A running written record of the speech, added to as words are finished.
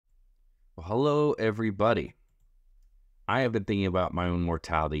Hello, everybody. I have been thinking about my own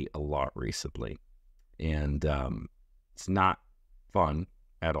mortality a lot recently, and it's not fun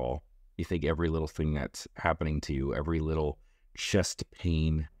at all. You think every little thing that's happening to you, every little chest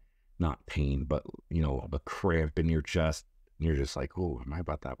pain, not pain, but, a cramp in your chest, and you're just like, oh, am I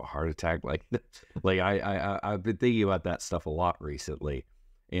about to have a heart attack? I've been thinking about that stuff a lot recently,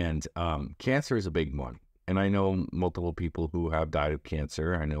 and cancer is a big one. And I know multiple people who have died of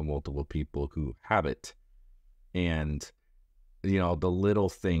cancer. I know multiple people who have it. And, the little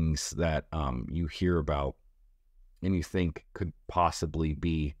things that you hear about and you think could possibly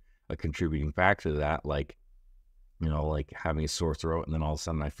be a contributing factor to that, like having a sore throat. And then all of a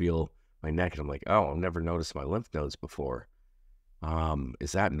sudden I feel my neck and I'm like, oh, I've never noticed my lymph nodes before.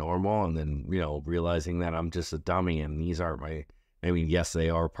 Is that normal? And then, realizing that I'm just a dummy and these aren't yes, they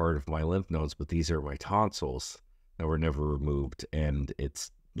are part of my lymph nodes, but these are my tonsils that were never removed. And it's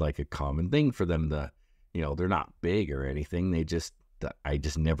like a common thing for them to, they're not big or anything. I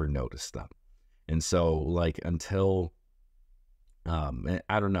just never noticed them. And so until,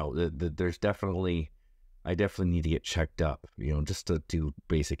 I don't know, I definitely need to get checked up, just to do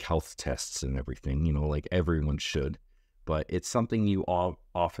basic health tests and everything, like everyone should. But it's something you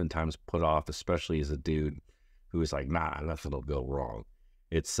oftentimes put off, especially as a dude who is like, nah, nothing will go wrong.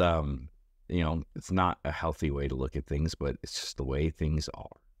 It's, it's not a healthy way to look at things, but it's just the way things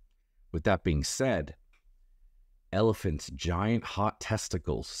are. With that being said, elephants' giant hot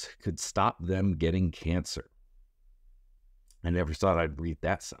testicles could stop them getting cancer. I never thought I'd read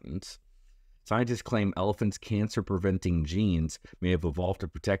that sentence. Scientists claim elephants' cancer-preventing genes may have evolved to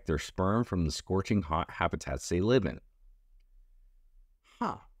protect their sperm from the scorching hot habitats they live in.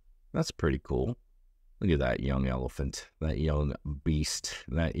 Huh, that's pretty cool. Look at that young elephant, that young beast,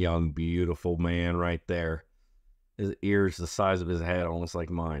 that young beautiful man right there. His ears the size of his head, almost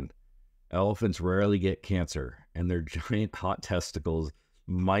like mine. Elephants rarely get cancer, and their giant hot testicles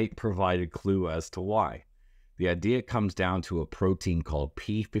might provide a clue as to why. The idea comes down to a protein called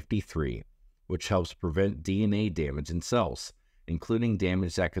P53, which helps prevent DNA damage in cells, including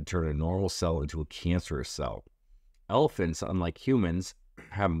damage that could turn a normal cell into a cancerous cell. Elephants, unlike humans,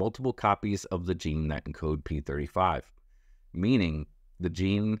 have multiple copies of the gene that encode P35, meaning the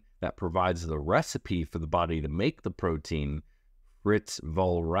gene that provides the recipe for the body to make the protein, Fritz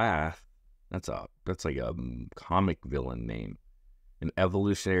Vollrath, that's like a comic villain name, an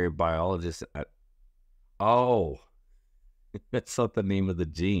evolutionary biologist that's not the name of the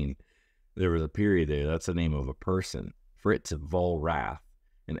gene. There was a period there. That's the name of a person. Fritz Vollrath,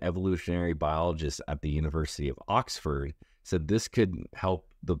 an evolutionary biologist at the University of Oxford, said this could help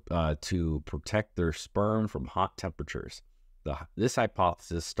to protect their sperm from hot temperatures. This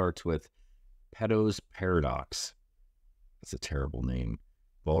hypothesis starts with Peto's paradox. That's a terrible name,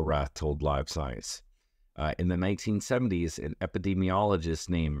 Vollrath told Live Science. In the 1970s, an epidemiologist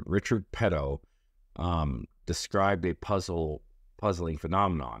named Richard Peto described a puzzling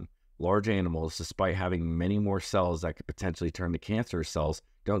phenomenon. Large animals, despite having many more cells that could potentially turn to cancerous cells,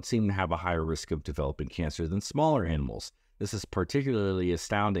 don't seem to have a higher risk of developing cancer than smaller animals. This is particularly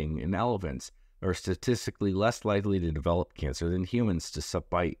astounding in elephants, that are statistically less likely to develop cancer than humans,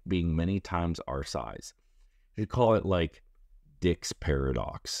 despite being many times our size. You could call it like Dick's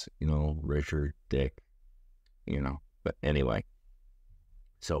paradox, Richard, Dick, but anyway.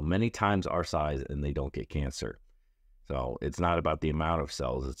 So many times our size and they don't get cancer. So it's not about the amount of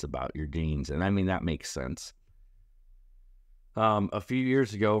cells, it's about your genes. And I mean, that makes sense. A few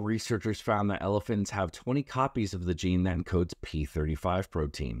years ago, researchers found that elephants have 20 copies of the gene that encodes P35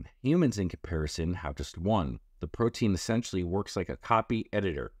 protein. Humans, in comparison, have just one. The protein essentially works like a copy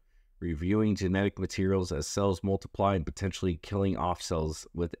editor, reviewing genetic materials as cells multiply and potentially killing off cells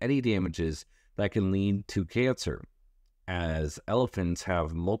with any damages that can lead to cancer, as elephants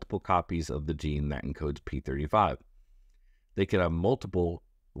have multiple copies of the gene that encodes P35. They could have multiple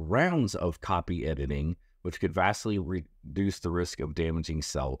rounds of copy editing, which could vastly reduce the risk of damaged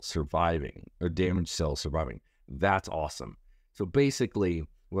cells surviving. That's awesome. So basically,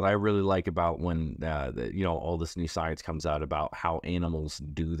 what I really like about when all this new science comes out about how animals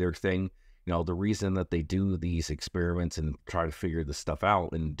do their thing, the reason that they do these experiments and try to figure this stuff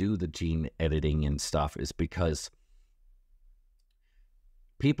out and do the gene editing and stuff is because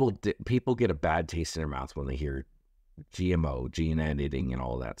people get a bad taste in their mouth when they hear GMO, gene editing, and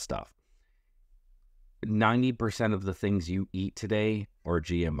all that stuff. 90% of the things you eat today are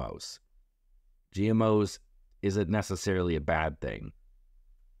GMOs. GMOs isn't necessarily a bad thing.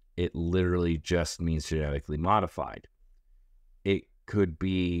 It literally just means genetically modified. It could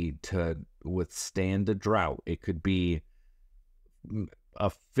be to withstand a drought. It could be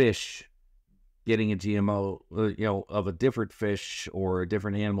a fish getting a GMO, of a different fish or a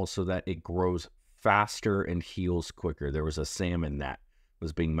different animal so that it grows faster and heals quicker. There was a salmon that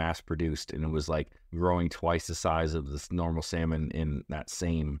was being mass produced, and it was like growing twice the size of this normal salmon in that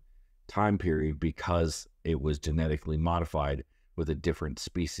same time period because it was genetically modified with a different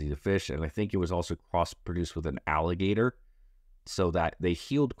species of fish. And I think it was also cross produced with an alligator so that they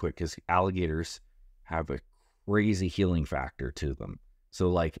healed quick, because alligators have a crazy healing factor to them. So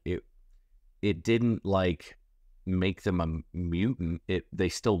like it didn't like make them a mutant. They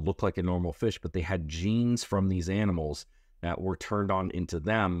still look like a normal fish, but they had genes from these animals that were turned on into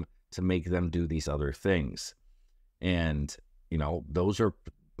them to make them do these other things. And those are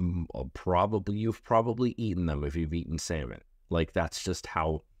you've probably eaten them if you've eaten salmon. Like, that's just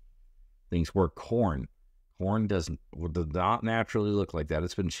how things work. Corn does not naturally look like that.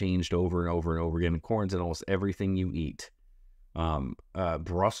 It's been changed over and over and over again. Corn's in almost everything you eat.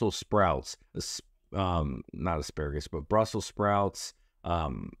 Brussels sprouts, not asparagus, but Brussels sprouts,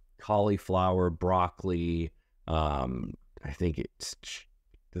 cauliflower, broccoli. I think it's,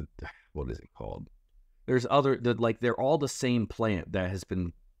 what is it called? There's they're all the same plant that has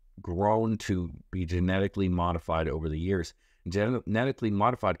been grown to be genetically modified over the years. Genetically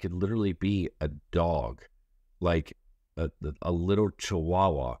modified could literally be a dog, like a little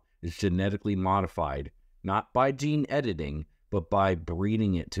chihuahua is genetically modified, not by gene editing, but by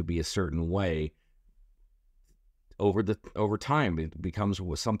breeding it to be a certain way. Over time, it becomes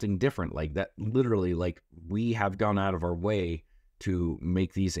something different. Like that, literally, like we have gone out of our way to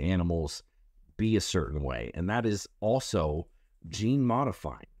make these animals be a certain way, and that is also gene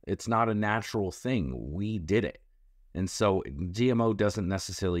modifying. It's not a natural thing. We did it. And so GMO doesn't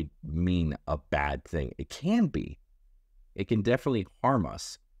necessarily mean a bad thing. It can be. It can definitely harm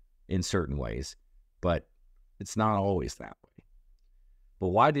us in certain ways, but it's not always that way. But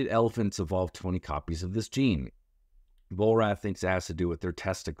why did elephants evolve 20 copies of this gene? Volrath thinks it has to do with their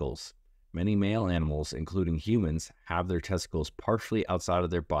testicles. Many male animals, including humans, have their testicles partially outside of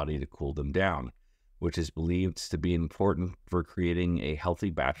their body to cool them down, which is believed to be important for creating a healthy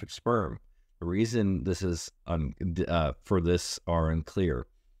batch of sperm. The reason this is for this are unclear,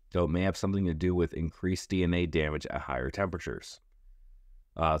 though it may have something to do with increased DNA damage at higher temperatures.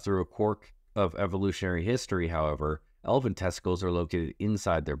 Through a quirk of evolutionary history, however, elephant testicles are located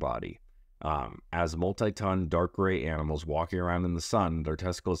inside their body. As multi-ton dark gray animals walking around in the sun, their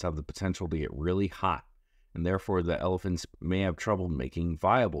testicles have the potential to get really hot, and therefore the elephants may have trouble making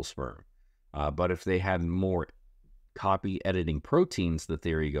viable sperm. But if they had more copy editing proteins, the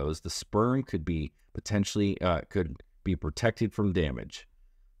theory goes, the sperm could be protected from damage.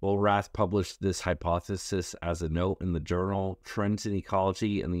 Volrath published this hypothesis as a note in the journal Trends in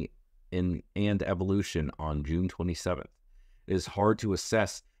Ecology and Evolution on June 27th. It is hard to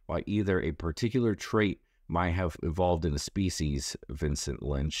assess why either a particular trait might have evolved in a species. Vincent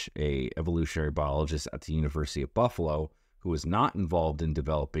Lynch, an evolutionary biologist at the University of Buffalo, who was not involved in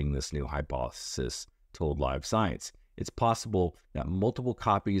developing this new hypothesis, told Live Science. It's possible that multiple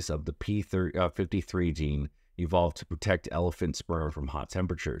copies of the P53 gene evolved to protect elephant sperm from hot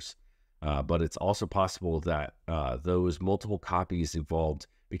temperatures. But it's also possible that those multiple copies evolved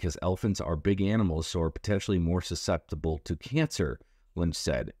because elephants are big animals, so are potentially more susceptible to cancer, Lynch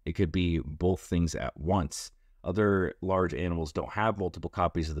said. It could be both things at once. Other large animals don't have multiple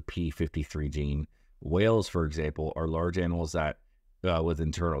copies of the P53 gene. Whales, for example, are large animals that with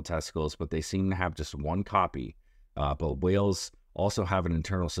internal testicles, but they seem to have just one copy. But whales also have an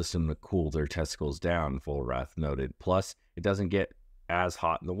internal system to cool their testicles down, Volrath noted. Plus, it doesn't get as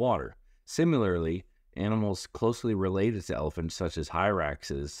hot in the water. Similarly, animals closely related to elephants, such as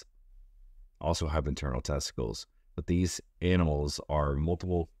hyraxes, also have internal testicles. But these animals are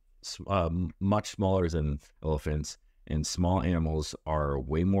much smaller than elephants, and small animals are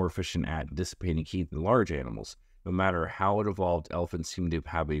way more efficient at dissipating heat than large animals. No matter how it evolved, elephants seem to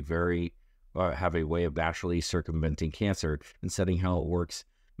have a way of naturally circumventing cancer, and studying how it works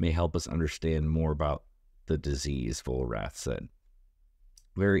may help us understand more about the disease, Volrath said.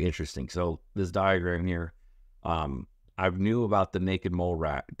 Very interesting. So this diagram here, I knew about the naked mole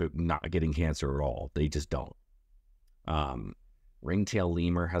rat, but not getting cancer at all. They just don't. Ringtail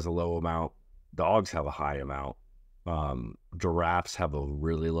lemur has a low amount. Dogs have a high amount. Giraffes have a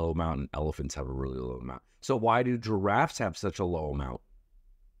really low amount, and elephants have a really low amount. So why do giraffes have such a low amount?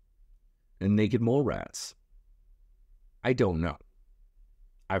 And naked mole rats? I don't know.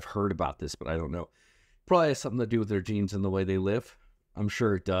 I've heard about this, but I don't know. Probably has something to do with their genes and the way they live. I'm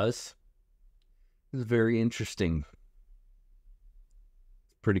sure it does. It's very interesting.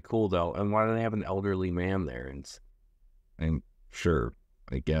 Pretty cool, though. And why do they have an elderly man there? And I'm sure,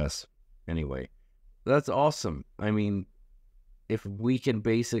 I guess, Anyway, that's awesome. I mean, if we can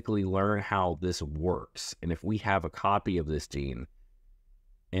basically learn how this works, and if we have a copy of this gene,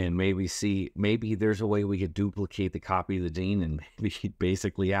 and maybe there's a way we could duplicate the copy of the gene and maybe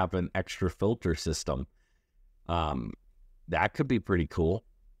basically have an extra filter system, that could be pretty cool.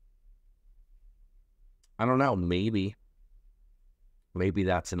 I don't know, maybe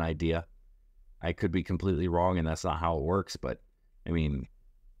that's an idea. I could be completely wrong and that's not how it works, but I mean,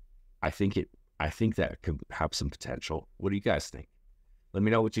 I think that could have some potential. What do you guys think? Let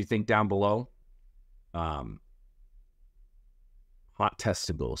me know what you think down below. Hot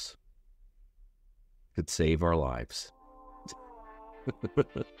testicles could save our lives.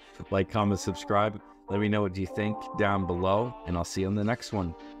 Like, comment, subscribe. Let me know what you think down below, and I'll see you on the next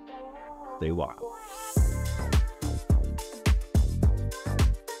one. Stay wild.